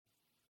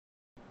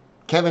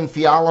Kevin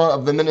Fiala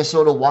of the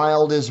Minnesota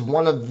Wild is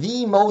one of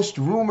the most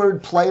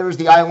rumored players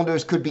the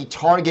Islanders could be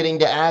targeting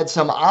to add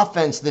some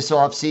offense this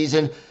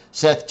offseason.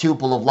 Seth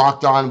Tupel of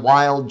Locked On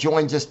Wild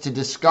joins us to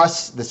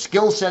discuss the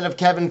skill set of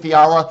Kevin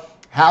Fiala,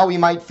 how he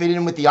might fit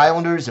in with the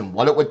Islanders, and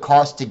what it would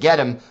cost to get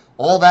him.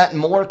 All that and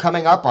more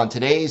coming up on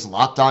today's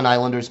Locked On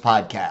Islanders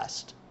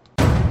podcast.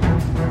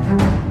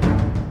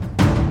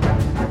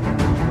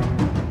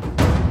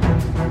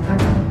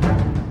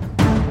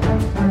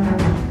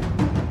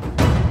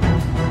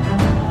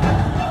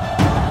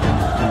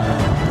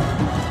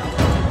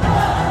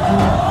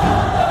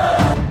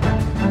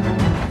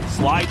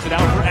 Slides it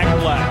out for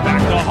Ekblad.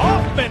 Back to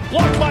Hoffman.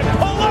 Blocked by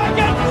Polak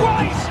and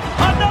Price.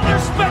 Another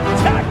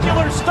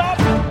spectacular stop.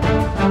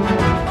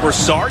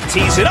 Broussard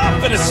tees it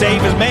up, and a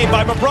save is made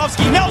by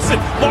Bobrovsky. Nelson.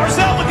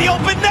 Barzal with the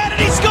open net, and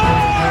he scores!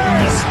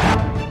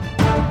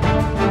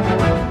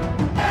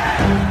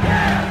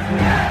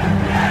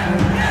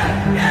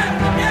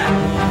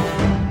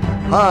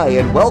 Hi,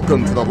 and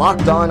welcome to the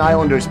Locked On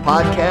Islanders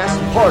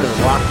podcast, part of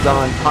the Locked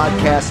On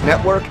Podcast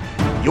Network,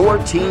 your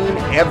team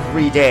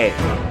every day.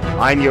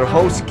 I'm your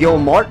host, Gil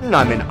Martin.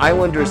 I'm an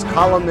Islanders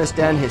columnist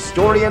and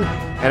historian,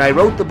 and I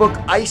wrote the book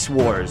Ice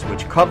Wars,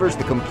 which covers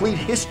the complete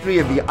history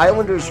of the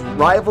Islanders'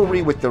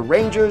 rivalry with the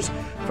Rangers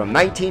from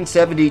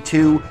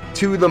 1972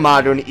 to the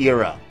modern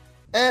era.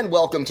 And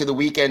welcome to the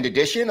weekend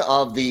edition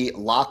of the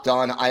Locked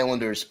On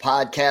Islanders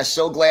podcast.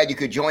 So glad you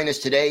could join us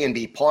today and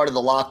be part of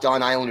the Locked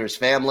On Islanders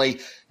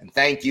family. And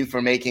thank you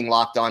for making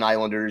Locked On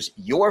Islanders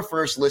your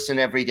first listen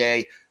every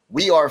day.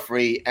 We are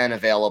free and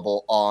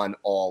available on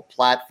all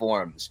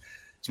platforms.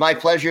 It's my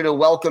pleasure to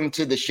welcome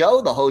to the show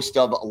the host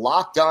of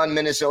Locked On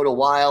Minnesota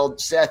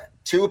Wild, Seth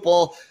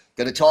Tupel.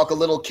 Going to talk a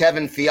little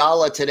Kevin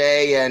Fiala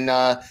today. And,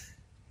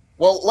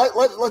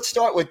 let's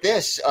start with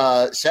this,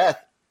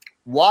 Seth.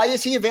 Why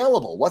is he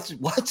available?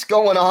 What's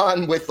going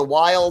on with the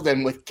Wild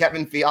and with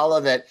Kevin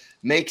Fiala that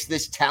makes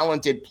this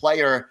talented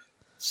player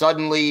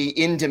suddenly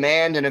in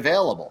demand and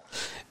available?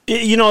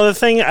 You know, the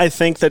thing I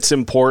think that's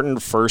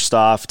important first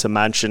off to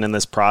mention in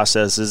this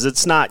process is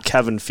it's not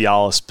Kevin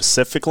Fiala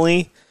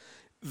specifically.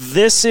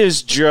 This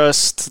is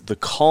just the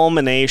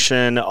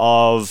culmination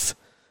of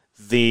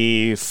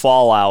the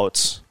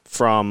fallout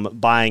from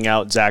buying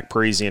out Zach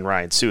Parise and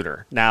Ryan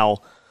Suter. Now,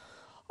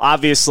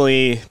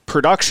 obviously,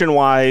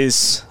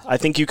 production-wise, I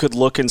think you could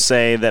look and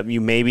say that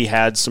you maybe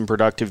had some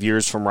productive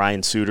years from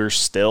Ryan Suter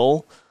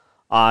still.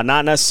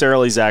 Not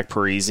necessarily Zach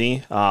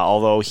Parise,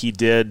 although he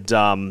did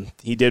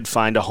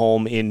find a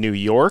home in New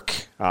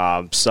York,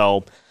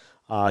 so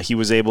he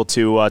was able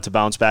to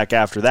bounce back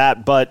after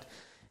that. But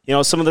you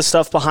know, some of the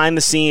stuff behind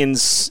the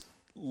scenes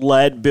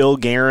led Bill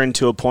Guerin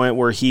to a point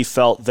where he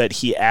felt that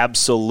he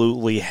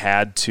absolutely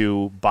had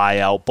to buy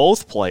out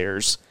both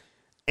players.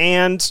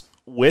 And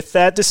with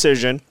that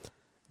decision,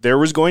 there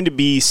was going to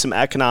be some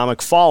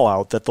economic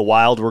fallout that the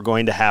Wild were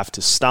going to have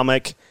to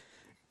stomach.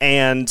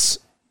 And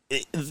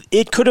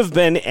it could have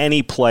been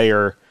any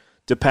player,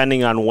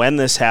 depending on when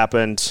this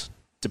happened,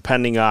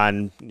 depending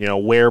on, you know,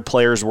 where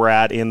players were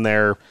at in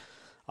their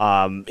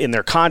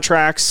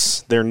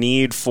contracts, their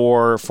need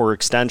for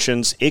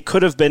extensions. It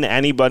could have been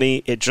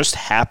anybody. It just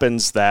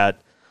happens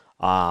that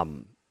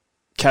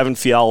Kevin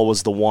Fiala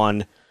was the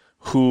one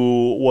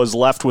who was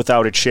left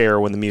without a chair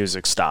when the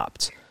music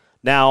stopped.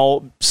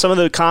 Now, some of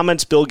the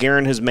comments Bill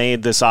Guerin has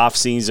made this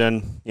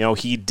offseason, you know,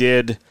 he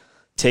did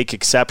take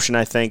exception,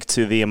 I think,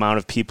 to the amount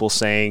of people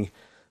saying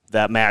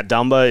that Matt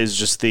Dumba is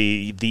just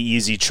the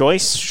easy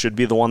choice, should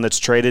be the one that's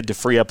traded to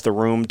free up the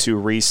room to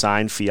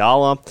re-sign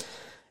Fiala.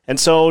 And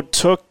so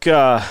took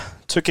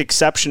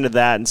exception to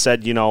that and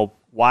said, you know,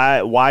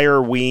 why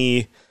are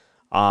we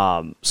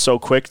so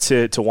quick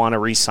to want to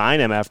re-sign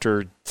him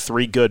after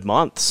 3 good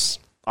months?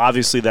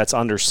 Obviously, that's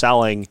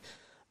underselling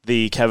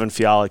the Kevin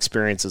Fiala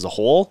experience as a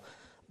whole.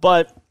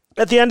 But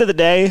at the end of the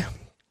day,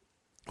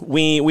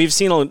 we've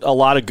seen a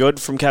lot of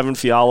good from Kevin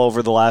Fiala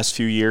over the last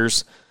few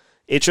years.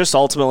 It just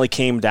ultimately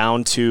came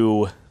down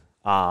to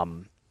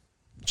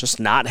just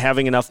not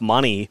having enough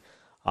money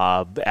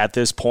at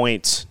this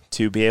point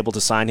to be able to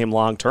sign him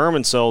long term,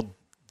 and so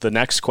the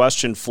next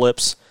question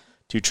flips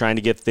to trying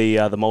to get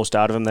the most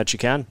out of him that you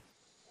can.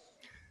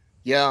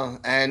 Yeah,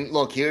 and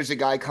look, here's a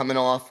guy coming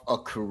off a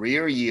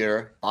career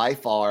year by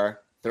far,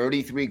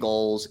 33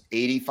 goals,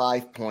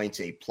 85 points,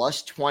 a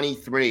plus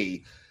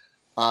 23.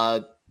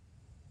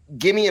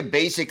 Give me a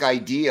basic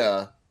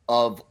idea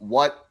of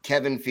what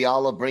Kevin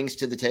Fiala brings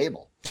to the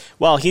table.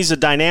 Well, he's a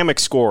dynamic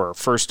scorer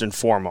first and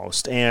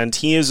foremost, and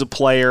he is a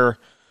player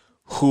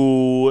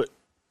who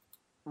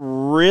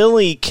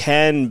really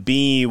can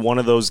be one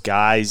of those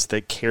guys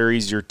that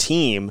carries your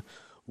team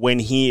when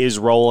he is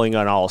rolling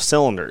on all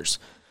cylinders.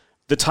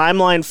 The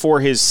timeline for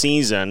his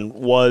season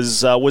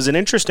was an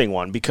interesting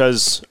one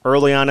because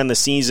early on in the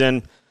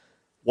season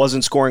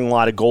wasn't scoring a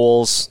lot of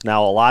goals.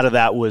 Now, a lot of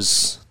that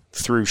was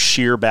through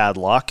sheer bad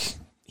luck.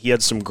 He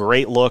had some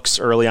great looks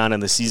early on in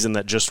the season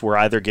that just were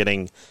either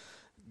getting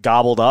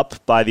gobbled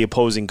up by the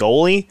opposing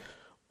goalie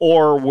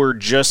or were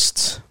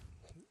just,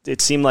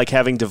 it seemed like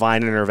having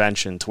divine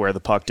intervention to where the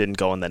puck didn't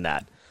go in the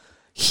net.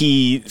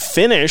 He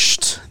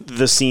finished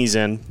the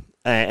season,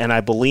 and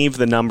I believe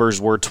the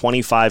numbers were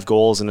 25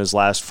 goals in his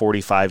last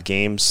 45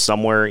 games,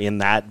 somewhere in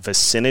that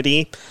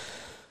vicinity.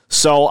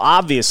 So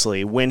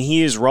obviously, when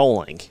he is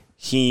rolling,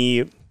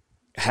 he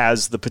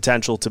has the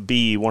potential to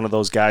be one of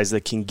those guys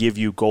that can give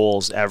you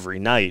goals every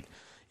night.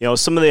 You know,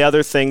 some of the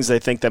other things I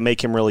think that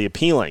make him really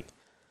appealing.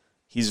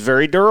 He's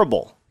very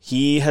durable.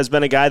 He has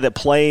been a guy that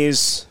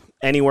plays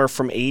anywhere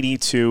from 80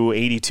 to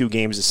 82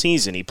 games a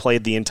season. He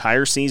played the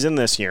entire season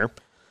this year.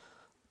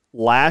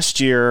 Last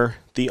year,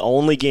 the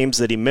only games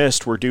that he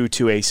missed were due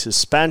to a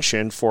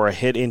suspension for a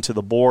hit into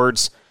the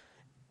boards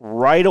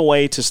right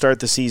away to start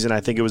the season. I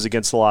think it was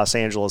against the Los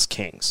Angeles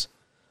Kings.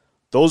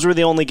 Those were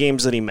the only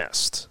games that he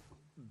missed.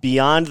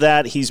 Beyond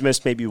that, he's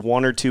missed maybe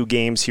 1 or 2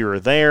 games here or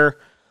there,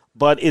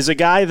 but is a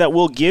guy that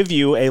will give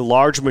you a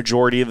large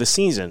majority of the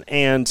season.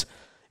 And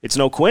it's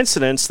no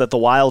coincidence that the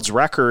Wild's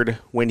record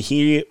when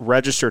he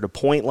registered a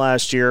point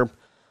last year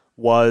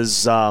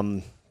was,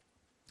 I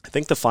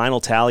think the final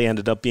tally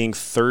ended up being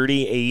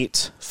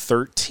 38,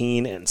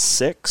 13, and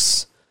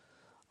 6.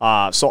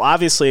 So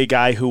obviously a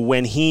guy who,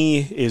 when he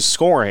is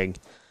scoring,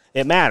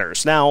 it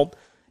matters. Now,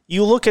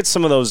 you look at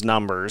some of those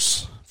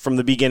numbers from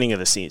the beginning of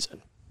the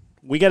season.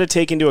 We got to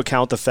take into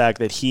account the fact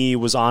that he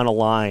was on a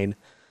line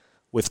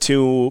with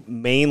 2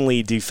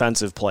 mainly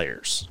defensive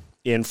players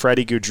in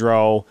Freddie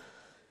Gaudreau.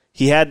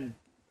 He had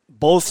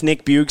both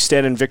Nick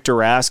Bjugstad and Victor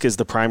Rask as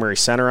the primary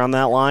center on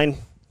that line.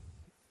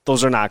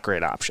 Those are not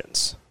great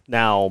options.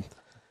 Now,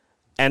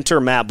 enter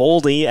Matt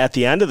Boldy at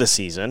the end of the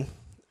season,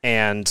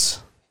 and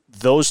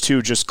those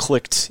two just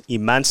clicked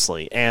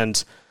immensely.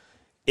 And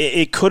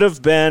it could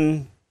have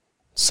been,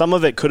 some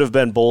of it could have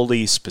been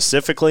Boldy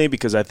specifically,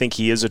 because I think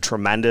he is a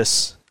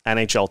tremendous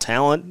NHL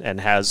talent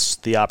and has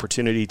the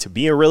opportunity to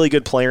be a really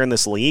good player in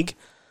this league.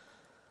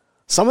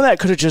 Some of that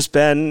could have just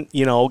been,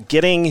 you know,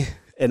 getting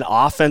an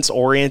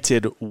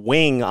offense-oriented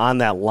wing on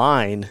that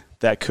line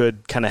that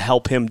could kind of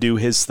help him do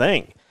his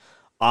thing.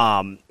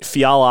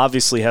 Fiala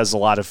obviously has a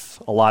lot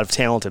of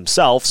talent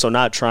himself, so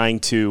not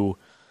trying to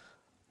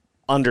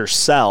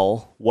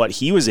undersell what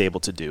he was able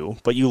to do.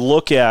 But you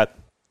look at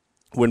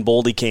when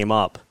Boldy came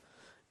up,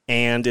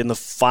 and in the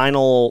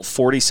final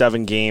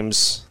 47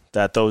 games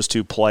that those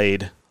two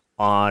played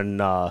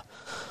on a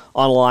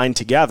line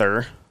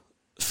together,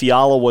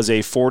 Fiala was a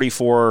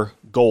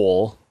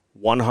 44-goal,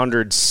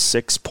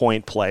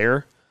 106-point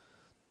player.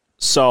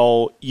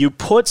 So you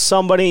put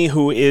somebody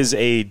who is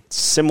a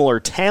similar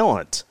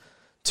talent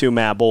to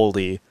Matt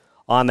Boldy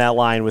on that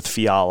line with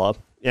Fiala,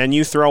 and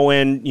you throw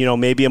in, you know,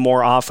 maybe a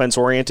more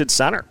offense-oriented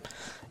center.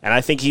 And I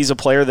think he's a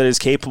player that is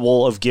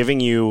capable of giving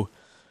you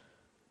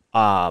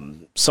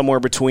somewhere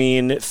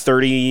between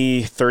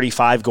 30,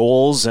 35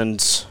 goals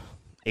and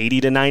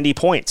 80 to 90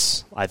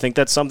 points. I think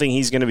that's something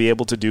he's going to be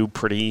able to do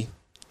pretty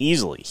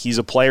easily. He's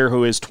a player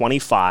who is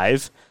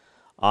 25,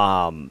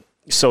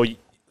 so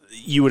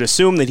you would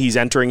assume that he's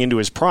entering into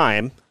his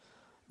prime,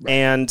 right.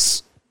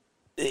 And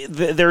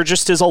there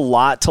just is a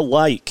lot to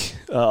like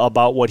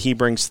about what he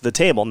brings to the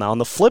table. Now, on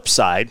the flip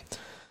side,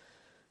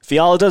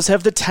 Fiala does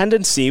have the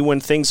tendency, when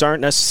things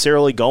aren't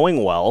necessarily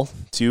going well,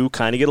 to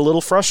kind of get a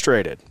little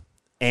frustrated.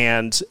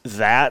 And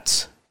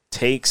that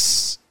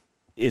takes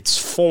its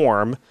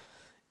form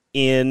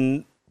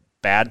in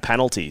bad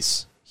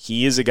penalties.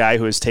 He is a guy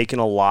who has taken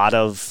a lot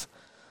of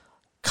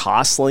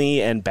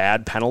costly and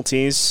bad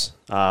penalties,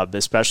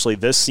 especially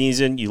this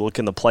season. You look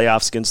in the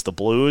playoffs against the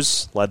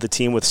Blues, led the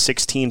team with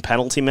 16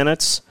 penalty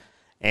minutes,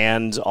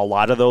 and a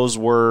lot of those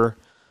were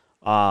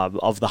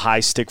of the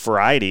high stick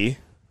variety,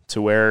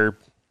 to where,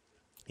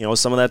 you know,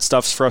 some of that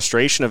stuff's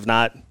frustration of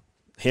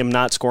him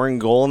not scoring a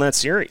goal in that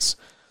series.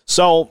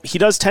 So he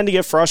does tend to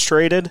get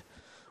frustrated,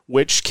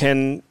 which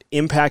can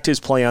impact his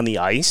play on the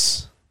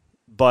ice.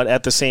 But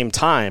at the same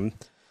time,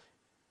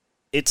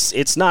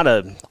 it's not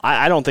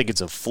I don't think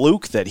it's a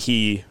fluke that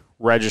he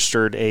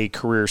registered a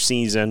career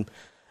season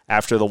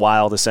after the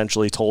Wild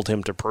essentially told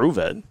him to prove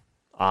it.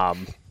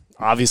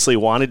 Obviously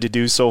wanted to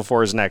do so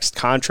for his next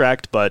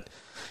contract, but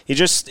he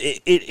just,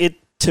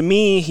 to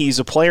me, he's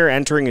a player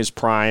entering his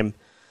prime,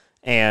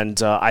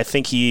 and I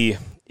think he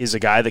is a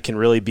guy that can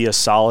really be a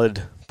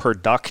solid,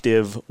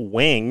 productive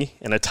wing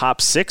and a top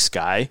 6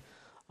 guy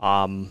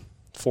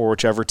for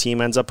whichever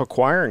team ends up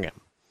acquiring him.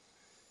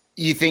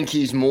 You think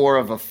he's more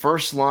of a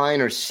first line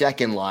or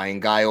second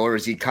line guy, or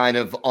is he kind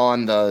of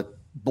on the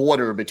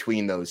border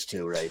between those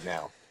two right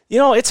now? You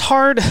know, it's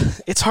hard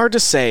to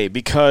say,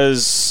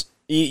 because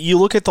you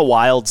look at the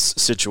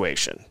Wild's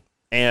situation,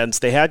 and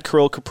they had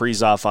Kirill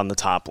Kaprizov on the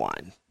top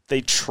line.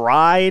 They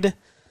tried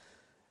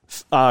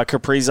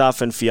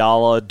Kaprizov and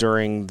Fiala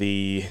during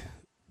the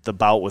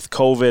bout with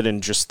COVID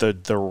and just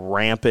the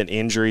rampant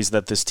injuries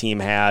that this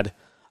team had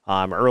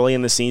early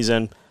in the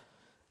season.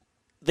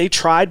 They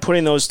tried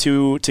putting those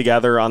two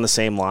together on the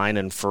same line,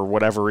 and for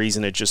whatever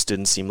reason, it just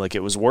didn't seem like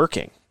it was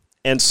working.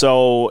 And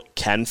so,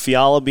 can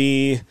Fiala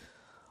be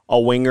a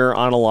winger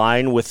on a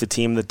line with the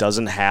team that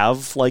doesn't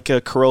have like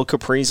a Kirill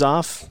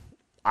Kaprizov?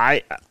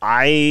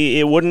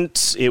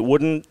 It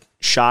wouldn't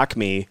shock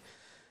me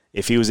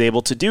if he was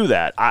able to do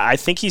that. I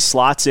think he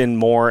slots in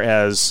more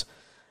as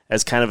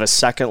kind of a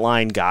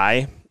second-line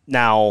guy.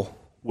 Now,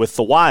 with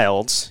the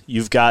Wilds,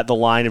 you've got the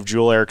line of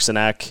Joel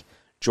Eriksson-Ek,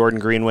 Jordan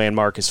Greenway, and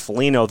Marcus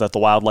Foligno that the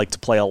Wild like to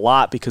play a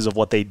lot because of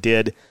what they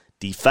did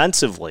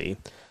defensively.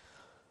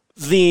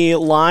 The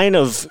line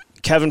of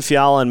Kevin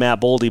Fiala and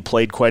Matt Boldy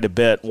played quite a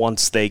bit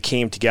once they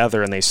came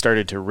together and they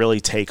started to really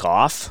take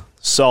off.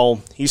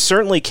 So he's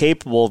certainly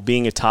capable of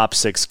being a top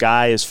six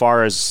guy as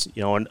far as,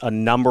 you know, a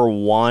number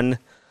one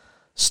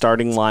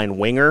starting line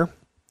winger.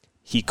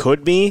 He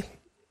could be.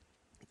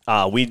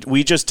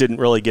 We just didn't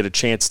really get a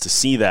chance to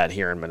see that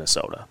here in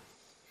Minnesota.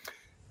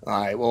 All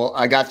right, well,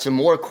 I got some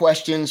more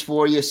questions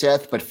for you,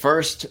 Seth, but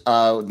first,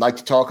 I'd like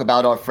to talk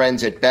about our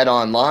friends at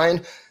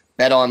BetOnline.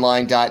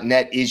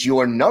 BetOnline.net is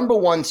your number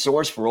one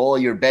source for all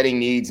your betting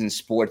needs and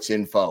sports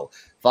info.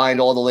 Find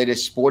all the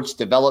latest sports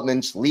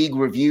developments, league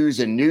reviews,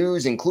 and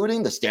news,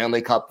 including the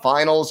Stanley Cup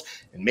Finals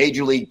and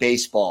Major League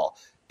Baseball.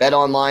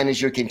 BetOnline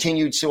is your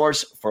continued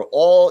source for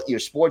all your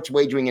sports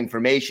wagering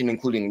information,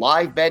 including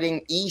live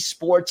betting,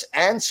 esports,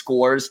 and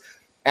scores.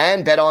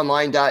 And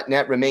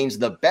BetOnline.net remains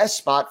the best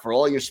spot for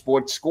all your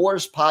sports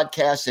scores,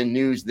 podcasts, and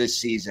news this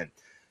season.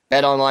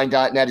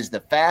 BetOnline.net is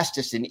the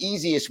fastest and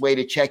easiest way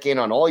to check in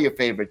on all your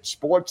favorite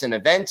sports and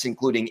events,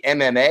 including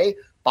MMA,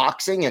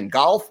 boxing, and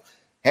golf.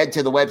 Head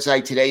to the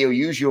website today or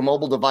use your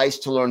mobile device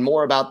to learn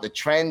more about the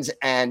trends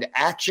and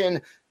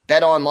action.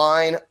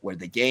 BetOnline, where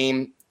the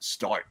game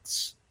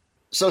starts.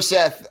 So,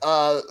 Seth,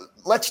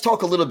 let's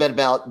talk a little bit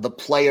about the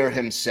player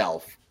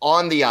himself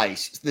on the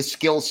ice, the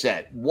skill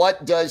set.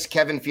 What does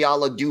Kevin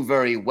Fiala do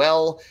very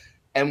well,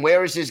 and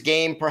where is his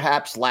game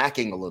perhaps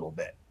lacking a little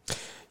bit?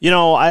 You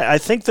know, I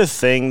think the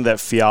thing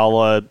that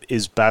Fiala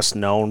is best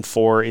known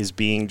for is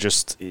being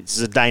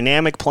he's a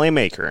dynamic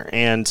playmaker,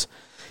 and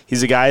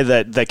he's a guy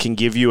that can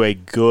give you a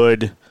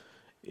good,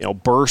 you know,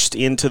 burst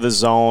into the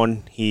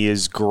zone. He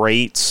is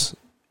great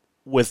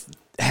with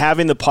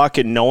having the puck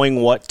and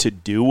knowing what to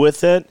do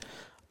with it.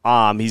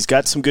 He's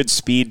got some good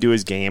speed to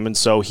his game, and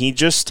so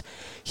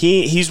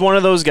he's one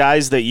of those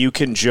guys that you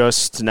can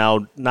just,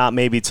 now not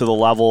maybe to the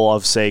level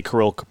of, say,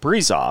 Kirill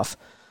Kaprizov,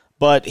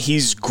 but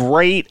he's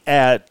great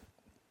at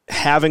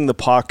having the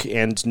puck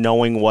and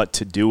knowing what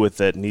to do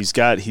with it, and he's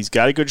got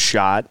a good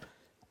shot,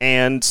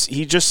 and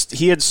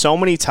he had so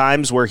many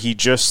times where he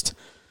just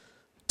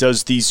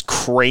does these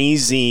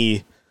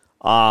crazy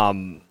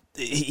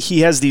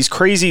he has these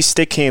crazy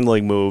stick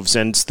handling moves,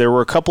 and there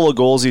were a couple of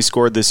goals he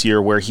scored this year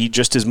where he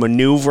just is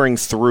maneuvering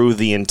through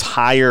the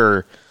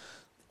entire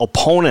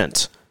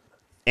opponent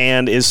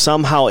and is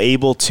somehow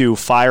able to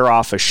fire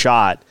off a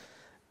shot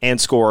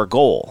and score a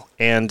goal.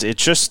 And it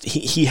just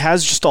he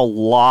has just a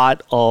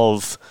lot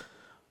of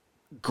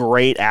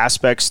great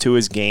aspects to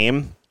his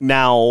game.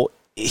 Now,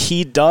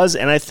 he does,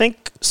 and I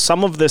think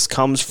some of this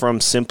comes from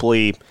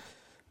simply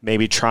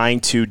maybe trying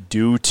to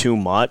do too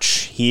much.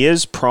 He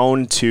is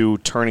prone to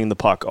turning the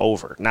puck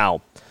over.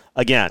 Now,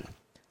 again,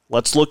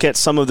 let's look at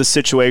some of the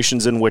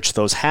situations in which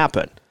those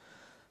happen.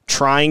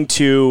 Trying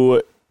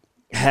to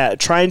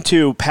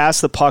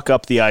pass the puck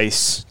up the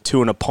ice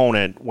to an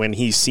opponent when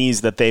he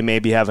sees that they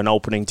maybe have an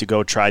opening to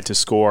go try to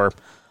score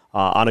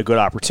on a good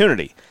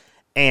opportunity.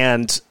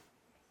 And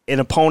an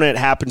opponent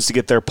happens to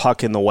get their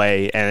puck in the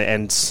way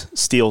and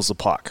steals the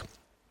puck.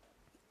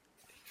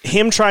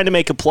 Him trying to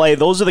make a play,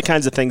 those are the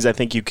kinds of things I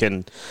think you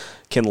can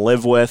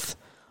live with.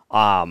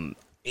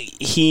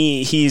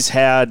 He's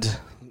had,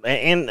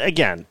 and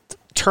again,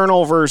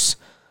 turnovers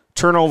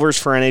for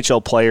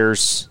NHL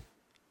players,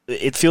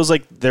 it feels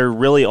like they're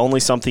really only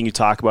something you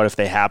talk about if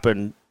they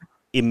happen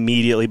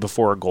immediately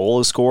before a goal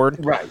is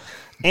scored. Right.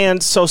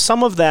 And so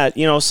some of that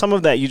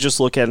you just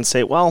look at and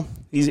say, well,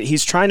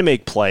 he's trying to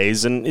make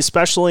plays, and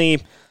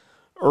especially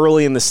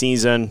early in the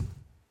season,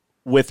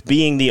 with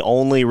being the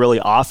only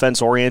really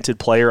offense-oriented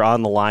player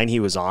on the line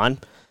he was on,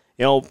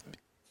 you know,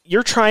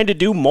 you're trying to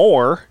do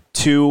more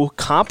to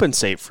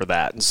compensate for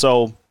that. And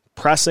so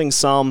pressing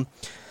some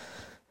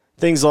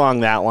things along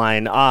that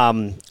line.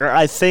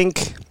 I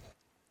think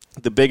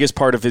the biggest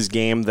part of his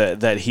game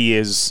that he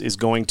is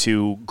going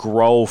to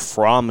grow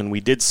from, and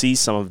we did see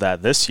some of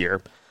that this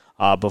year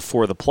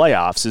before the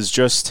playoffs, is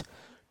just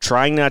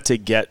trying not to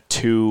get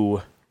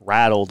too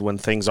rattled when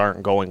things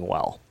aren't going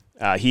well.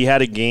 He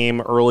had a game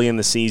early in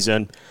the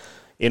season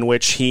in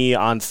which he,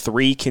 on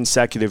 3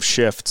 consecutive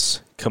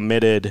shifts,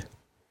 committed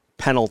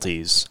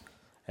penalties,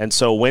 and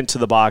so went to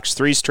the box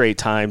 3 straight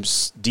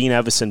times. Dean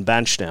Evason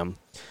benched him,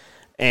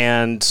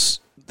 and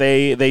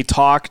they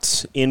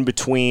talked in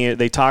between.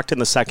 They talked in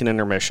the second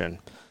intermission,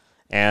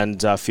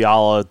 and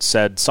Fiala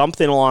said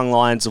something along the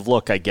lines of,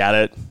 "Look, I get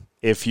it.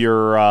 If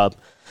you're going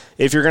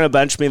to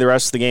bench me the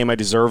rest of the game, I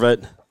deserve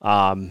it.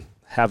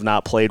 Have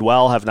not played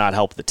well, have not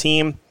helped the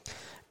team."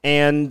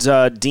 And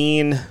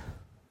Dean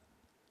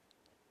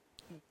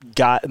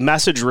got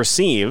message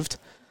received,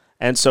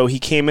 and so he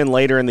came in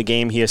later in the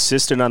game. He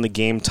assisted on the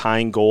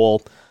game-tying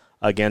goal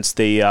against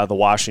the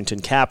Washington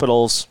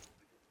Capitals,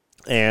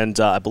 and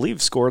I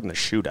believe scored in the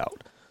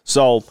shootout.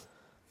 So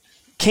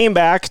came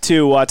back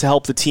to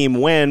help the team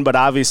win, but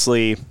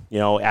obviously,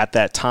 at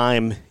that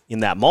time, in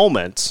that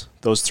moment,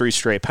 those 3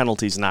 straight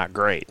penalties, not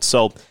great.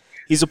 So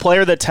he's a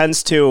player that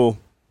tends to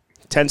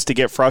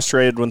get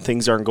frustrated when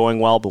things aren't going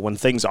well, but when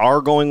things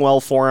are going well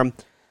for him,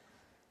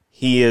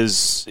 he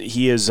is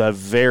a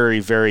very,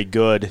 very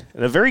good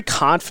and a very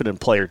confident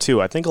player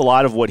too. I think a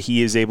lot of what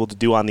he is able to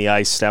do on the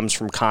ice stems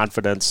from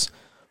confidence,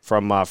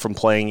 from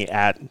playing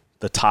at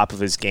the top of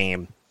his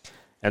game.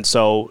 And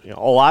so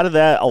a lot of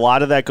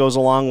that goes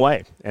a long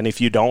way. And if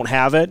you don't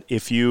have it,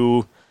 if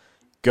you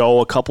go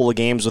a couple of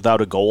games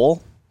without a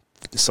goal,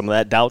 some of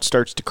that doubt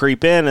starts to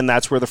creep in, and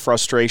that's where the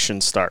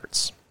frustration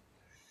starts.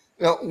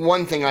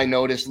 One thing I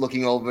noticed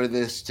looking over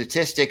the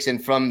statistics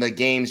and from the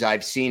games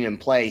I've seen him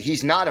play,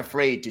 he's not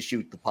afraid to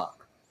shoot the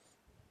puck.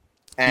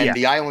 And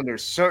the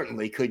Islanders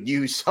certainly could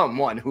use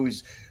someone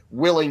who's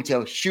willing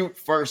to shoot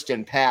first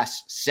and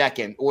pass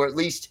second, or at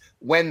least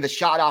when the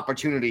shot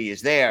opportunity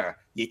is there,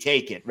 you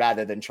take it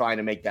rather than trying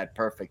to make that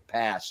perfect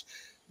pass.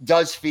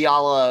 Does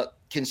Fiala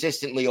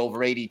consistently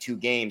over 82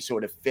 games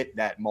sort of fit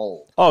that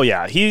mold? Oh,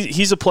 yeah.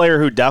 He's a player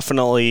who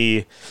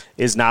definitely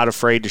is not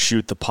afraid to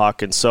shoot the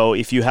puck. And so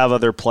if you have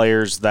other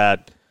players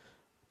that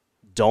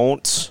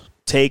don't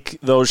take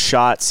those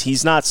shots,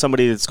 he's not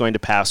somebody that's going to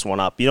pass one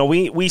up.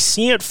 We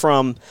see it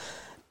from,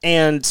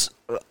 and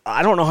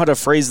I don't know how to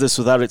phrase this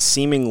without it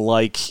seeming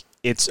like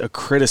it's a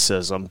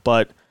criticism,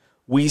 but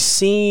we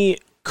see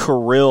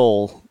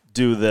Kirill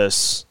do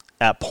this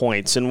at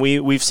points, and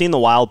we've seen the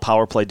Wild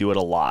power play do it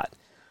a lot,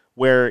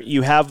 where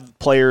you have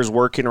players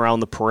working around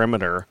the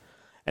perimeter,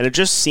 and it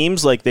just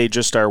seems like they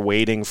just are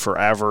waiting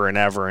forever and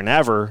ever and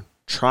ever,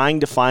 trying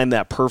to find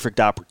that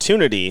perfect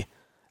opportunity,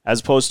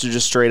 as opposed to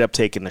just straight up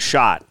taking the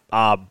shot.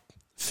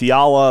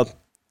 Fiala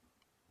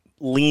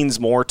leans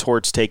more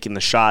towards taking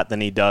the shot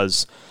than he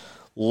does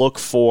look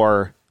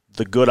for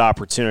the good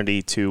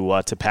opportunity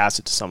to pass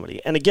it to somebody.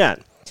 And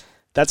again,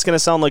 that's going to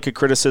sound like a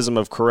criticism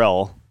of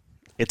Kirill.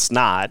 It's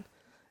not.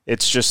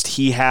 It's just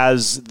he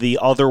has the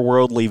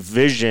otherworldly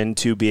vision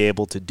to be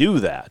able to do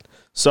that.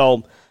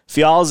 So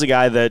Fiala's a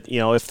guy that,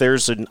 if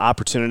there's an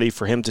opportunity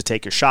for him to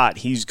take a shot,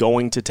 he's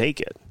going to take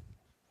it.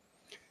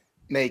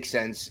 Makes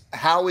sense.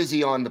 How is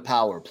he on the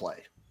power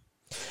play?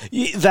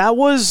 That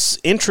was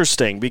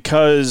interesting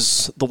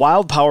because the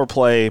Wild power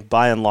play,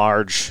 by and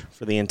large,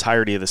 for the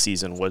entirety of the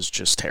season was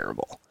just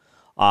terrible.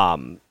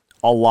 A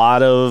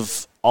lot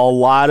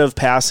of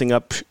passing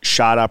up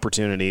shot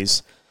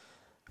opportunities,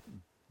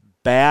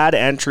 bad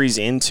entries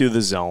into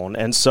the zone,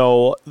 and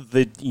so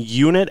the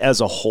unit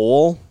as a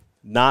whole,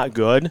 not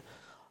good.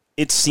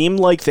 It seemed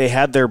like they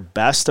had their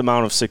best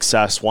amount of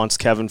success once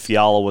Kevin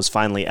Fiala was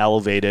finally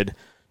elevated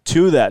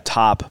to that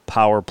top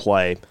power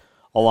play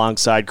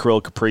alongside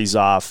Kirill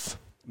Kaprizov,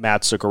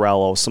 Matt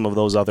Zuccarello, some of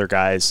those other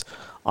guys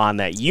on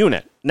that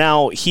unit.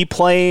 Now, he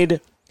played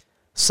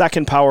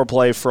second power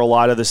play for a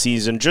lot of the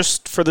season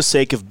just for the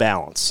sake of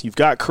balance. You've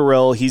got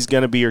Kirill, he's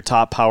going to be your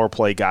top power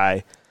play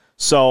guy.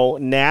 So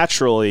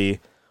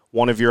naturally,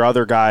 one of your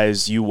other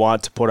guys you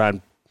want to put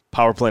on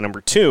power play number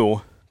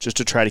 2 just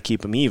to try to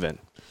keep him even.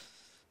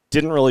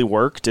 Didn't really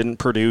work, didn't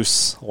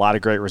produce a lot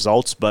of great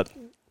results, but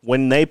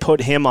when they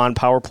put him on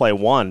power play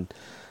 1,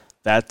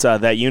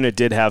 that unit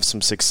did have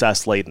some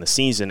success late in the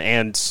season.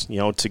 And,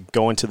 to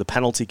go into the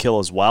penalty kill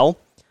as well,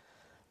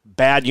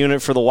 bad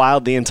unit for the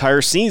Wild the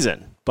entire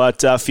season.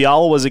 But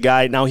Fiala was a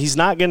guy, now he's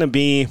not going to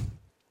be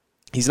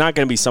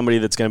somebody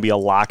that's going to be a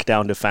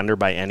lockdown defender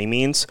by any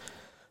means,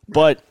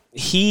 but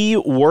he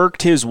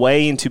worked his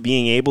way into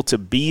being able to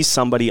be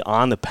somebody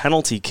on the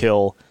penalty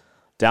kill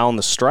down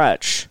the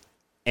stretch.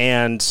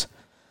 And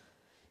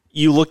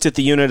you looked at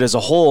the unit as a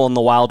whole, and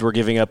the Wild were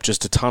giving up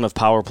just a ton of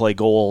power play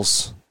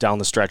goals down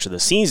the stretch of the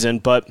season,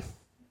 but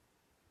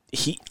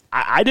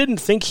I didn't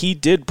think he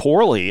did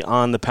poorly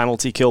on the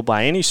penalty kill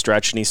by any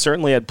stretch, and he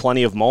certainly had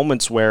plenty of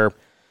moments where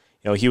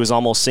he was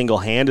almost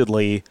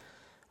single-handedly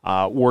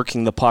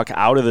working the puck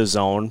out of the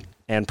zone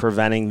and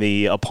preventing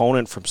the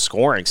opponent from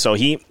scoring. So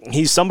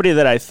he's somebody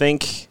that I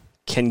think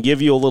can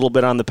give you a little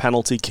bit on the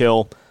penalty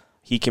kill.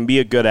 He can be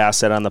a good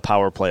asset on the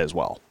power play as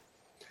well.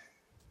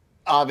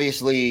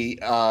 Obviously,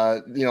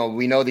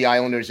 we know the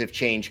Islanders have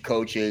changed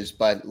coaches,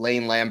 but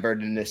Lane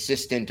Lambert, an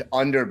assistant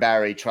under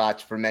Barry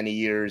Trotz for many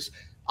years.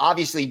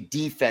 Obviously,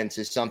 defense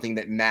is something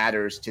that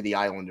matters to the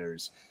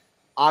Islanders.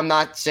 I'm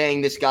not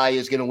saying this guy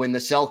is going to win the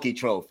Selke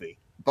Trophy,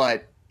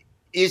 but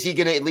is he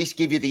going to at least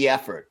give you the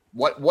effort?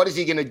 What is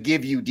he going to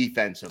give you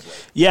defensively?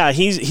 Yeah,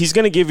 he's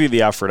going to give you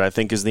the effort, I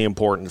think, is the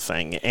important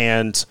thing.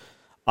 And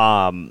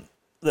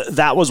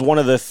that was one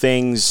of the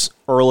things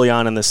early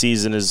on in the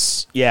season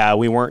is,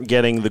 we weren't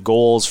getting the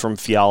goals from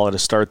Fiala to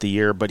start the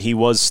year, but he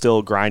was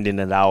still grinding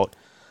it out.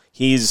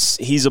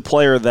 He's a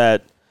player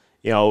that,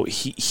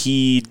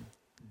 he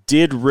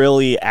did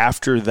really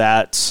after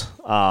that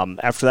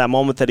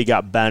moment that he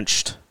got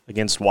benched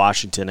against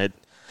Washington,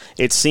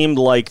 it seemed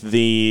like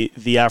the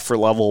effort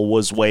level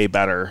was way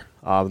better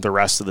the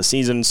rest of the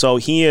season. So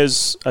he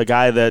is a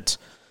guy that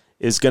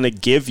is going to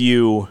give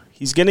you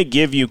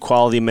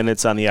quality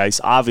minutes on the ice,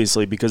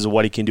 obviously because of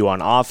what he can do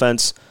on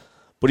offense,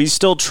 but he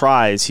still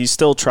tries. He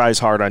still tries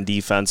hard on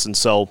defense, and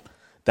so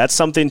that's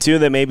something too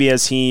that maybe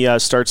as he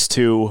starts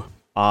to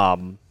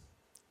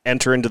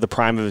enter into the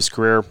prime of his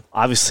career,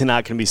 obviously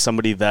not going to be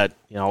somebody that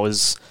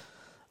is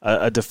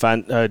a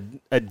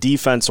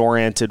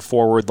defense-oriented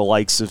forward, the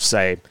likes of,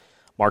 say,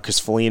 Marcus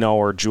Foligno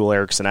or Joel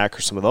Eriksson Ek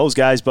or some of those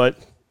guys, but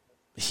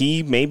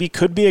he maybe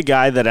could be a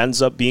guy that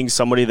ends up being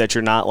somebody that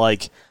you're not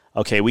like,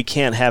 okay, we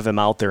can't have him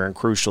out there in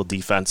crucial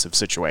defensive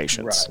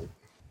situations. Right.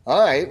 All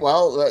right.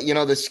 Well,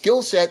 the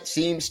skill set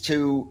seems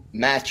to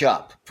match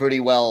up pretty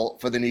well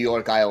for the New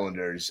York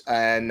Islanders.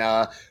 And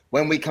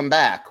when we come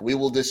back, we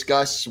will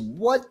discuss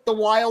what the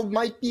Wild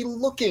might be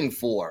looking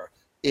for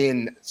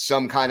in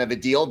some kind of a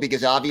deal,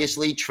 because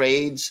obviously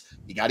trades,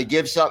 you got to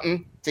give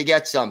something to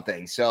get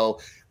something. So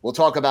we'll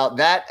talk about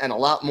that and a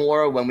lot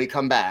more when we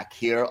come back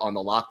here on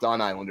the Locked On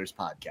Islanders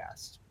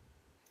podcast.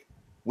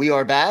 We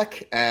are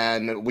back,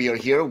 and we are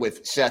here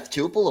with Seth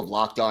Tupel of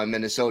Locked On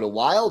Minnesota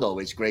Wild.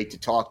 Always great to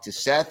talk to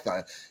Seth.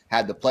 I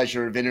had the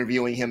pleasure of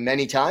interviewing him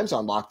many times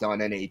on Locked On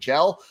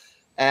NHL.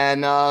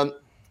 And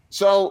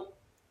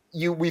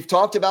we've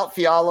talked about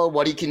Fiala,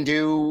 what he can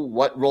do,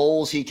 what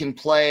roles he can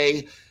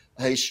play,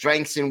 his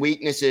strengths and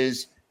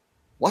weaknesses.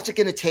 What's it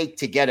going to take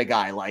to get a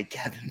guy like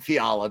Kevin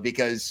Fiala?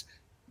 Because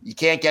you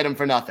can't get him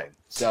for nothing.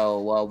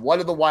 So what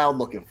are the Wild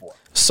looking for?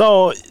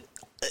 So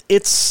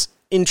it's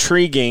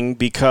intriguing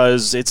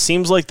because it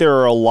seems like there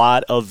are a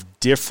lot of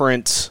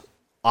different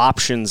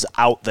options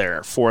out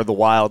there for the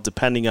Wild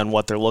depending on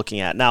what they're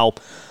looking at. Now,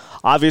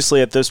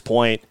 obviously at this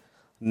point,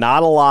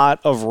 not a lot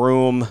of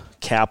room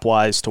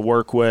cap-wise to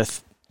work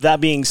with.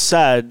 That being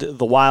said,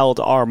 the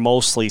Wild are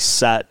mostly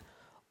set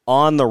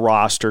on the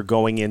roster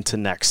going into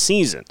next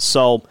season.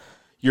 So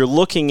you're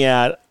looking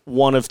at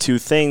one of two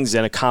things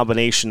and a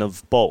combination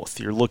of both.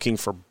 You're looking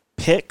for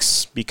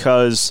picks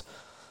because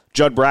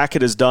Judd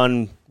Brackett has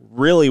done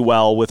really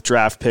well with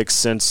draft picks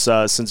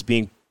since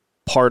being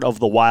part of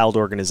the Wild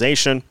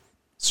organization.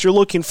 So you're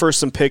looking for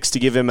some picks to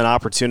give him an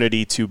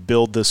opportunity to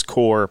build this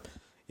core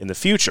in the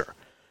future.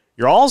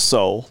 You're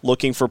also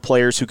looking for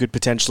players who could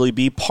potentially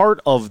be part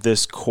of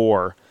this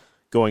core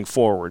going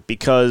forward,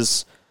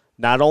 because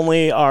not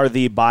only are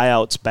the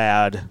buyouts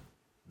bad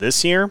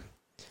this year,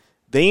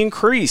 they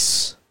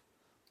increase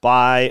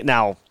by,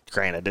 now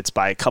granted it's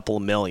by a couple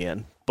of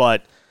million,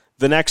 but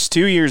the next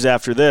 2 years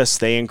after this,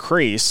 they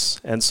increase,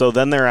 and so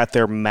then they're at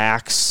their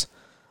max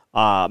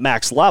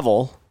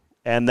level,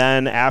 and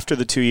then after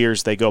the 2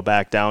 years, they go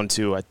back down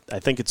to, I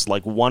think it's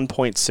like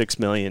 1.6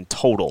 million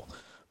total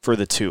for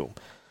the two.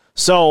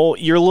 So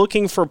you're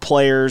looking for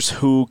players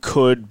who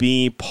could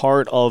be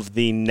part of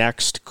the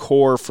next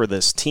core for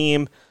this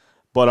team,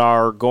 but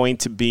are going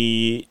to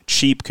be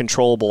cheap,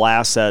 controllable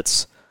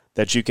assets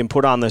that you can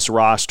put on this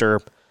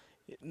roster.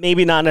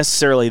 Maybe not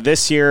necessarily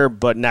this year,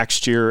 but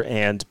next year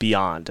and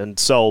beyond. And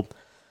so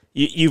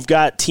you've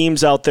got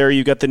teams out there.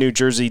 You've got the New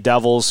Jersey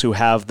Devils who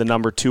have the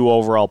number 2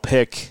 overall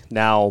pick.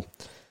 Now,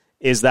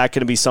 is that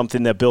going to be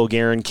something that Bill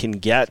Guerin can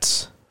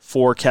get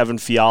for Kevin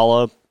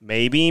Fiala?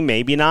 Maybe,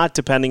 maybe not,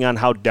 depending on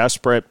how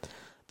desperate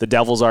the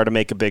Devils are to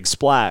make a big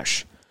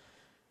splash.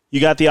 You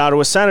got the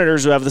Ottawa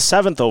Senators who have the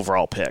 7th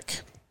overall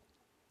pick.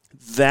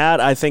 That,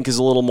 I think, is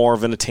a little more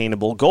of an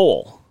attainable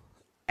goal,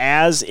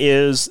 as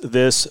is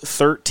this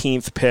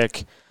 13th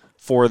pick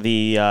for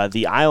the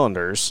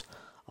Islanders.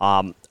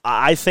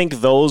 I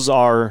think those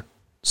are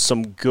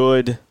some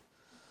good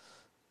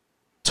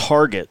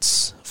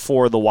targets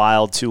for the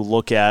Wild to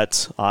look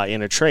at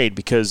in a trade,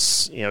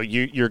 because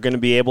you're going to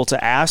be able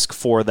to ask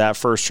for that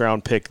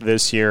first-round pick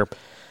this year,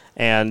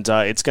 and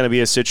it's going to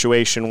be a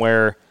situation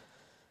where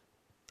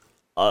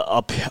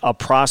a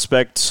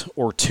prospect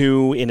or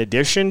two in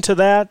addition to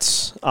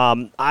that.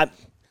 I'm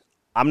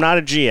not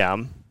a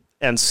GM.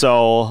 And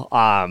so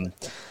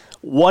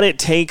what it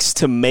takes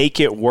to make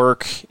it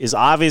work is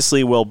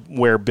obviously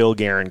where Bill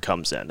Guerin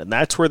comes in. And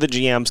that's where the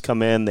GMs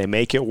come in. They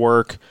make it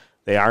work.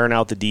 They iron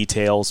out the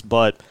details.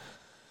 But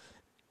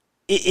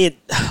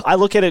I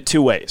look at it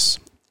two ways.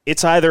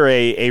 It's either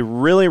a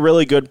really,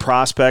 really good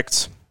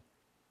prospect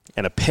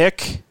and a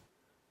pick,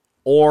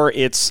 or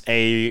it's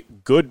a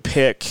good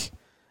pick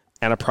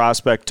and a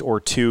prospect or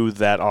two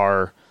that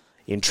are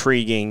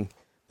intriguing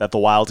that the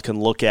Wild can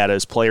look at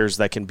as players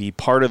that can be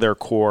part of their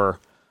core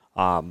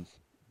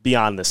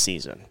beyond the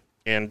season.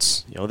 And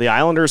the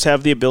Islanders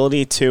have the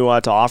ability to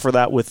offer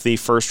that with the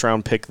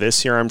first-round pick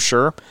this year, I'm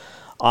sure.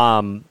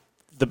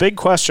 The big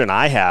question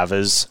I have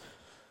is,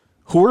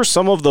 who are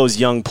some of those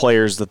young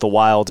players that the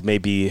Wild may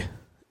be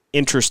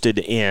interested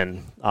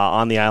in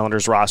on the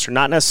Islanders roster?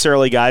 Not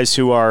necessarily guys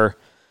who are,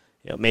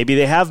 maybe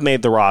they have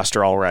made the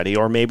roster already,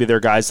 or maybe they're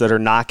guys that are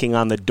knocking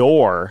on the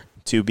door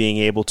to being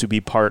able to be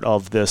part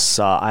of this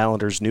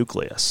Islanders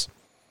nucleus.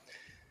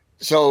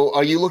 So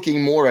are you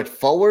looking more at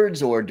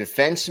forwards or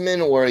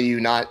defensemen, or are you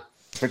not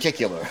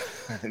particular?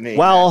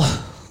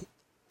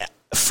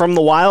 From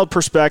the Wild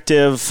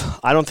perspective,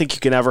 I don't think you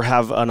can ever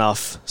have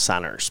enough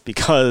centers,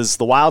 because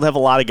the Wild have a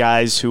lot of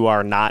guys who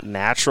are not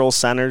natural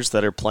centers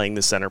that are playing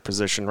the center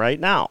position right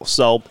now.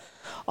 So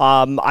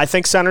I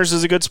think centers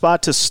is a good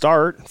spot to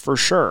start for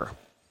sure.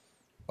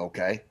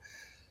 Okay.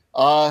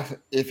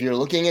 If you're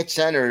looking at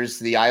centers,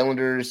 the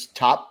Islanders'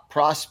 top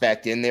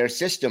prospect in their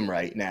system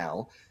right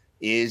now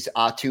is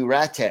Aatu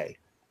Raty,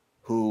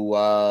 who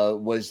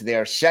was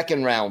their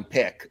second-round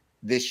pick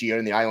this year,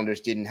 and the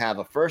Islanders didn't have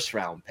a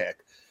first-round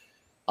pick.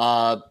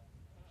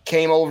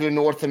 Came over to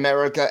North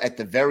America at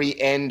the very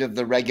end of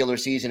the regular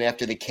season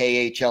after the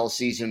KHL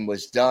season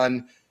was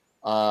done.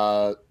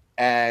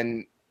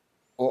 And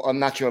I'm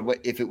not sure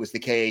if it was the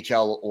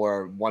KHL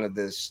or one of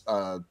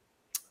the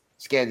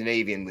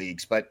Scandinavian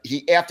leagues, but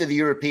after the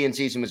European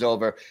season was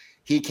over,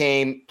 he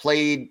came,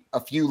 played a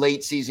few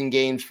late season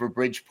games for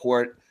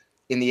Bridgeport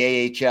in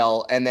the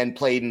AHL, and then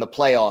played in the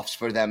playoffs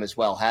for them as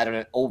well. Had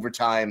an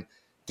overtime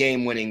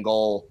game-winning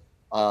goal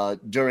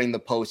during the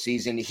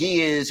postseason.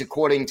 He is,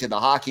 according to the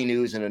Hockey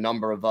News and a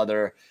number of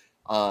other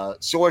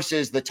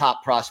sources, the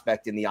top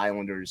prospect in the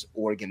Islanders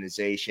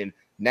organization.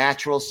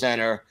 Natural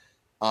center,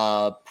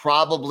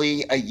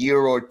 probably a year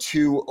or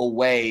two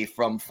away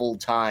from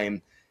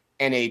full-time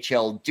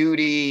NHL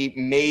duty.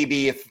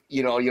 Maybe if,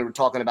 you're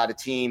talking about a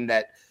team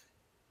that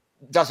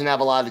doesn't have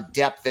a lot of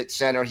depth at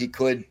center, he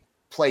could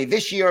play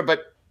this year,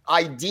 but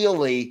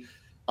ideally,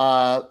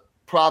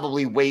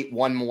 probably wait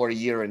one more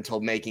year until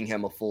making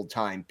him a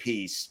full-time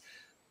piece.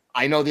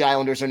 I know the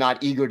Islanders are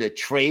not eager to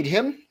trade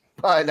him,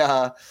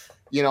 but,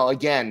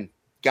 again,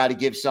 got to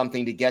give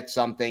something to get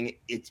something.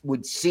 It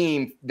would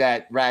seem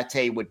that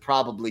Raty would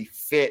probably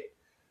fit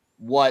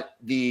what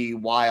the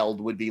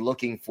Wild would be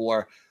looking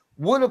for.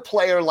 Would a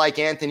player like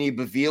Anthony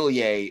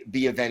Beauvillier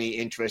be of any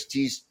interest?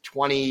 He's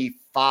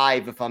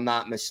 25, if I'm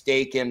not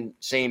mistaken,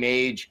 same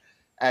age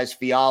as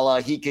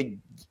Fiala. He could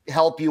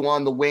help you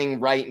on the wing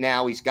right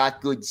now. He's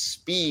got good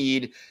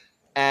speed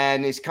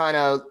and is kind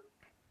of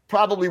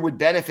probably would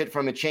benefit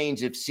from a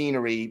change of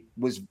scenery.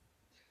 Was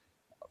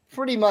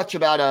pretty much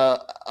about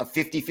a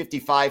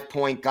 50-55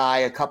 point guy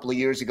a couple of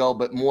years ago,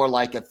 but more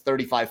like a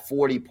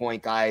 35-40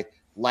 point guy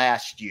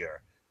last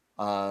year.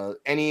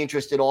 Any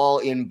interest at all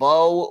in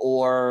Bo,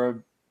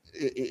 or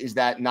is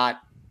that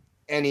not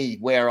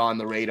anywhere on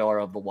the radar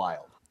of the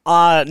Wild?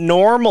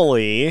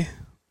 Normally,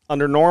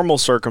 under normal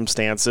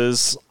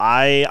circumstances,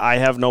 I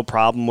have no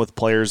problem with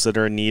players that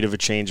are in need of a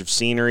change of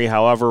scenery.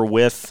 However,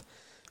 with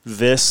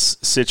this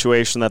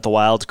situation that the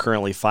Wild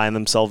currently find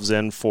themselves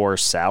in for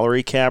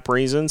salary cap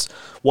reasons,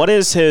 what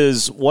is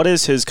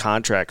his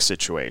contract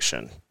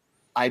situation?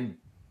 I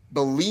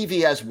believe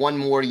he has one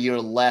more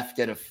year left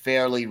at a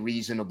fairly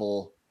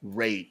reasonable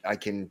rate. I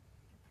can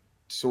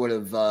sort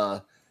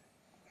of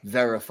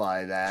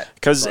verify that,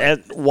 because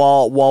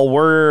while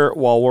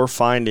we're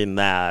finding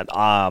that,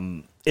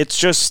 it's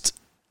just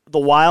the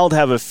Wild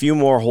have a few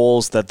more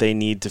holes that they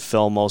need to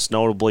fill, most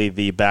notably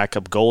the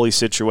backup goalie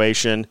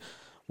situation.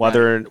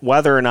 Whether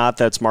or not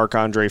that's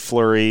Marc-Andre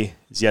Fleury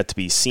is yet to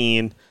be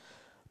seen.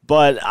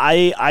 But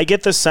I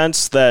get the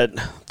sense that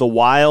the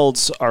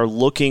Wilds are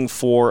looking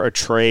for a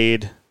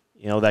trade,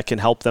 that can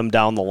help them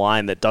down the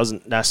line, that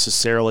doesn't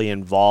necessarily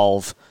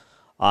involve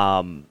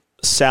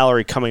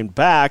salary coming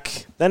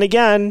back. Then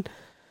again,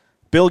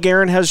 Bill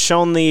Guerin has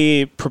shown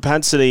the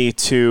propensity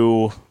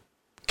to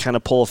kind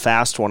of pull a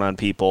fast one on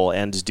people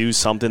and do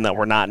something that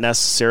we're not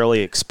necessarily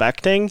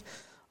expecting. Right.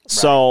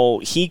 So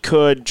he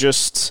could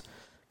just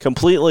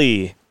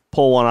completely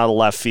pull one out of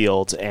left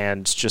field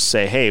and just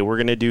say, hey, we're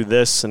going to do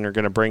this and we're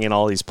going to bring in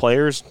all these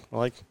players.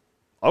 Like,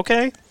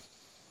 okay.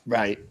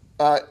 Right.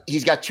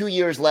 He's got 2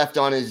 years left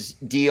on his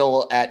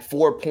deal at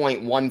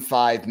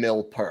 $4.15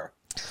 million per.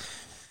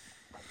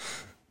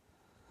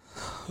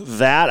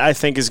 That, I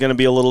think, is going to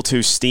be a little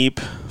too steep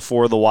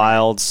for the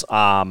Wilds.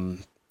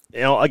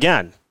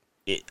 Again,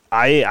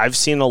 I've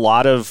seen a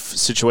lot of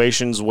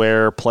situations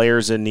where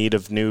players in need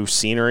of new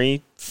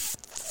scenery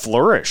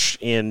flourish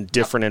in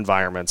different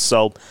environments.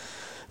 So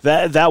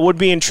that would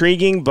be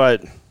intriguing,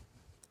 but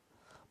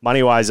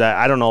money-wise,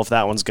 I don't know if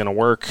that one's going to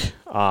work.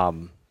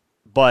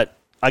 But,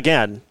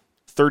 again,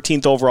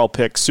 13th overall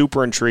pick,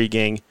 super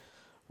intriguing.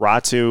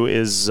 Ratu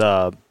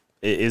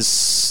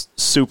is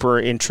super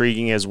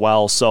intriguing as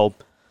well. So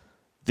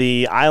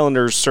the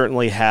Islanders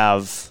certainly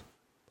have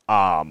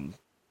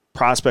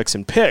prospects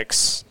and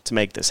picks to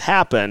make this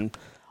happen.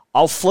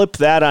 I'll flip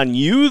that on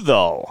you,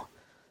 though.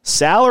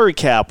 Salary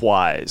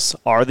cap-wise,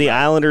 are the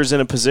Islanders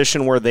in a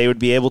position where they would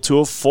be able to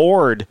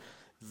afford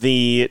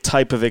the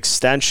type of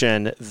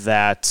extension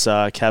that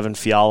Kevin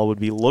Fiala would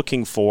be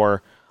looking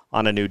for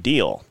on a new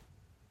deal?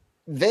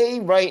 They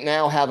right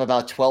now have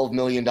about $12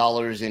 million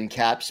in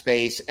cap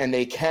space, and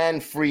they can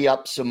free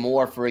up some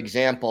more. For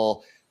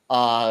example,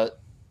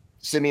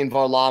 Semyon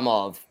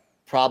Varlamov,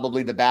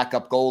 probably the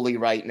backup goalie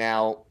right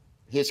now,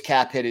 his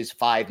cap hit is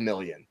 $5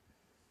 million.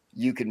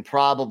 You can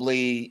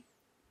probably,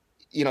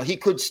 he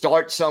could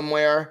start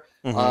somewhere,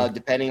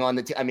 depending on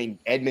the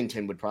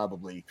Edmonton would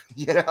probably,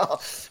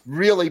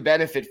 really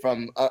benefit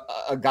from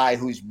a guy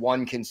who's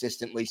won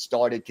consistently,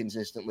 started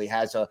consistently,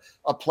 has a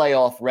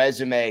playoff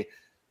resume.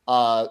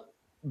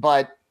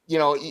 But,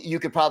 you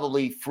could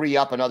probably free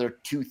up another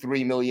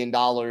 $2-3 million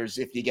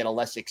if you get a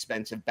less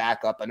expensive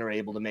backup and are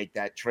able to make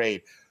that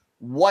trade.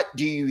 What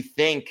do you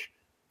think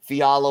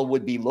Fiala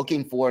would be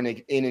looking for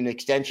in an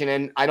extension.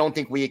 And I don't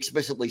think we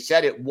explicitly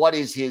said it. What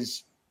is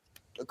his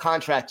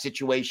contract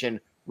situation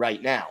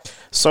right now?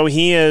 So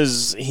he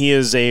is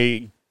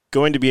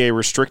going to be a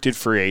restricted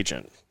free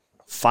agent.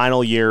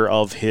 Final year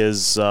of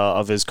his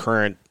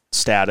current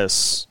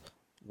status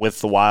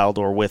with the Wild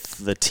or with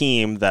the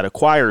team that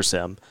acquires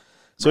him.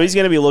 So he's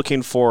going to be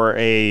looking for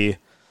a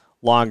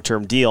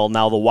long-term deal.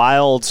 Now the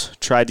Wild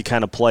tried to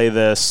kind of play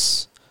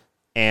this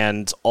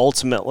and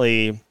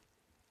ultimately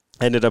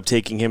ended up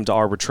taking him to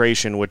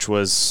arbitration, which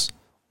was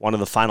one of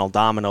the final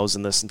dominoes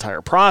in this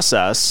entire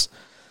process.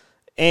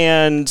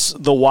 And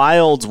the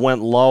Wild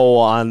went low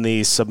on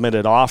the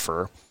submitted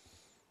offer.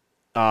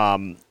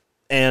 And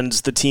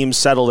the team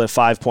settled at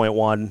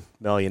 $5.1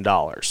 million.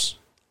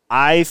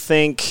 I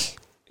think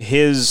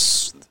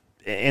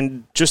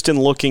and just in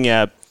looking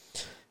at,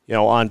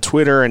 on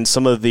Twitter and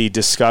some of the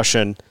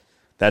discussion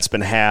that's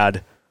been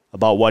had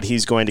about what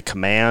he's going to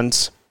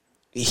command,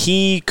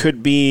 he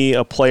could be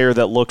a player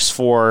that looks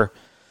for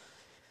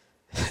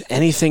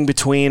anything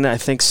between, I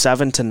think,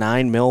 $7 to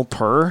 $9 million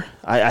per.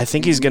 I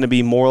think he's going to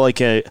be more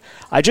like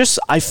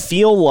I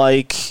feel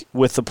like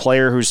with the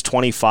player who's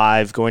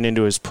 25 going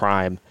into his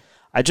prime,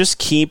 I just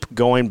keep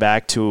going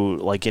back to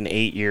like an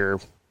 8-year,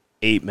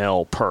 $8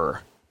 million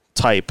per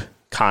type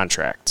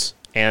contract.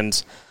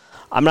 And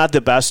I'm not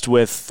the best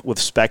with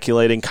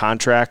speculating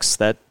contracts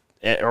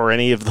or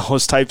any of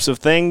those types of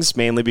things,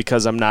 mainly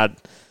because I'm not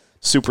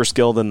super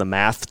skilled in the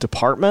math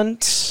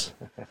department.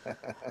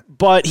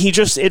 But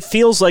it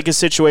feels like a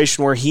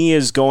situation where he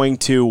is going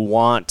to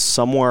want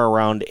somewhere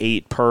around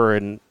 8 per.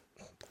 And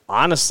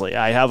honestly,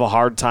 I have a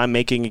hard time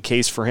making a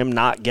case for him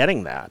not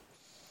getting that.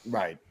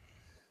 Right.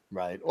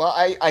 Well,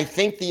 I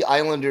think the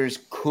Islanders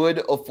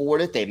could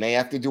afford it. They may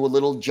have to do a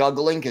little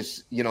juggling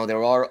because,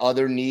 there are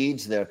other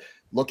needs. They're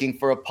looking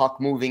for a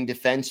puck-moving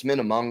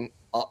defenseman, among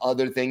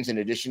other things, in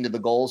addition to the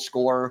goal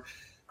scorer.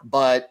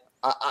 But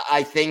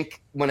I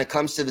think when it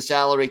comes to the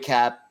salary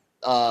cap,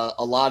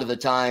 a lot of the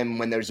time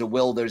when there's a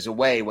will, there's a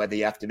way, whether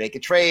you have to make a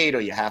trade or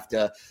you have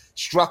to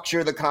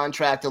structure the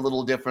contract a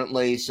little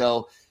differently.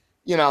 So,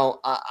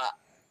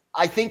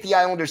 I think the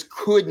Islanders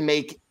could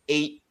make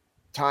 8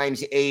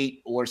 times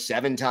 8 or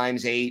 7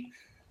 times 8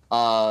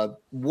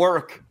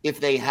 work if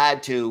they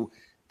had to.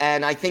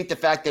 And I think the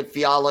fact that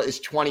Fiala is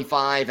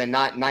 25 and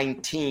not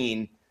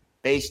 19,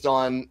 based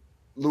on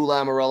Lou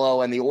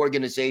Lamoriello and the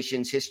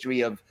organization's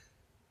history of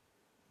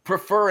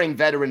preferring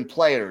veteran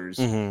players,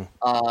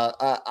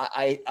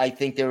 I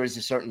think there is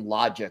a certain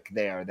logic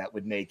there that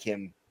would make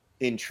him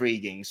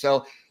intriguing.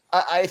 So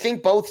I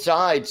think both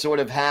sides sort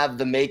of have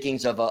the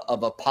makings of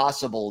a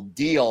possible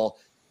deal.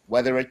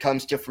 Whether it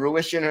comes to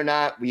fruition or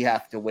not, we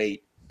have to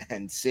wait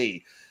and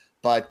see.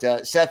 But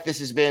Seth, this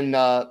has been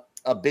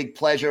a big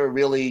pleasure.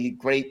 Really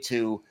great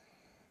to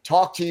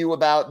talk to you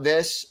about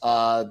this,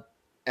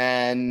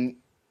 and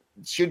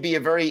should be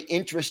a very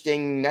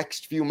interesting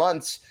next few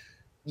months.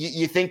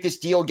 You think this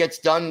deal gets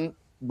done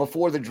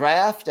before the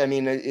draft? I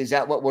mean, is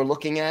that what we're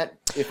looking at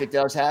if it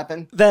does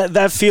happen?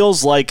 That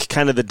feels like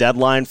kind of the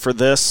deadline for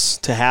this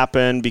to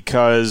happen,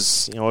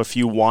 because, if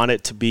you want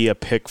it to be a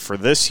pick for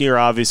this year,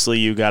 obviously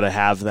you got to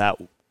have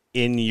that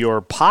in your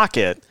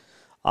pocket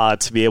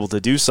to be able to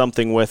do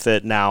something with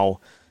it. Now,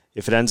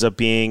 if it ends up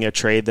being a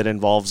trade that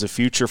involves a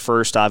future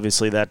first,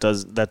 obviously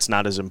that's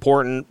not as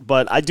important.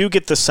 But I do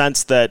get the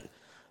sense that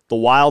the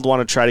Wild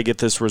want to try to get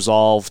this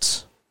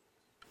resolved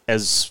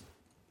as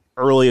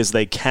early as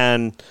they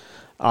can,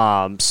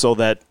 so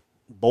that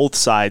both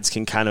sides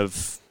can kind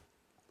of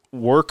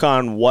work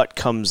on what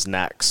comes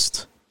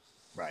next.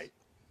 Right.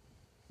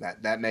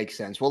 That makes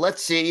sense. Well,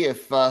 let's see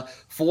if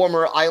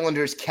former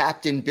Islanders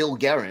captain Bill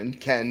Guerin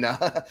can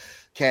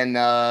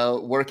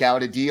work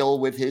out a deal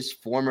with his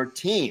former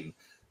team.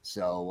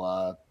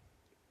 So,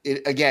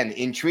 again,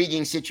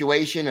 intriguing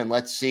situation, and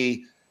let's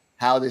see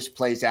how this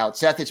plays out.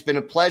 Seth, it's been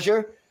a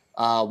pleasure.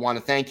 Want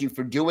to thank you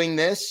for doing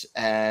this,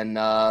 and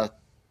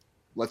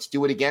let's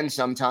do it again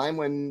sometime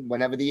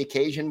whenever the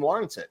occasion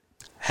warrants it.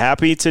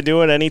 Happy to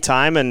do it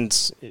anytime,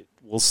 and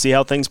we'll see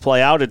how things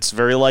play out. It's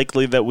very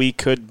likely that we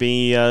could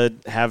be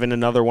having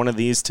another one of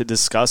these to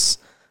discuss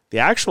the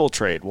actual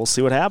trade. We'll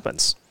see what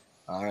happens.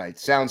 All right.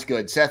 Sounds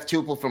good. Seth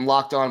Tupel from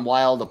Locked On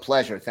Wild, a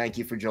pleasure. Thank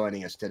you for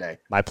joining us today.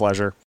 My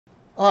pleasure.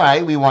 All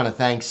right. We want to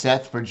thank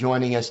Seth for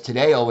joining us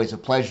today. Always a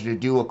pleasure to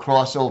do a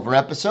crossover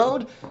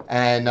episode.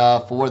 And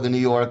for the New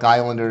York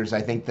Islanders, I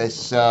think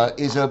this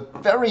is a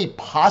very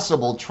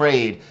possible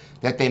trade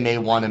that they may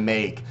want to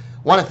make.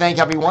 Want to thank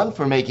everyone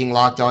for making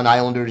Locked On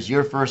Islanders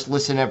your first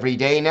listen every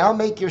day. Now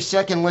make your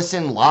second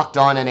listen Locked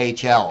On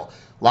NHL.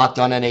 Locked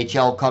On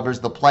NHL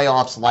covers the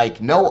playoffs like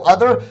no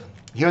other.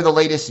 Hear the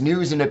latest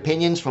news and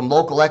opinions from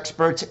local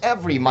experts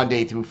every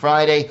Monday through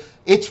Friday.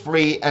 It's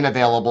free and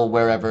available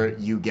wherever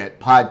you get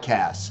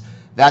podcasts.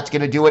 That's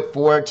going to do it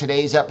for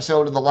today's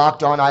episode of the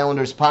Locked On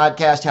Islanders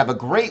podcast. Have a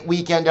great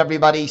weekend,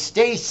 everybody.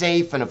 Stay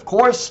safe, and of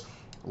course,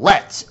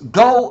 let's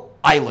go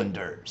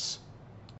Islanders.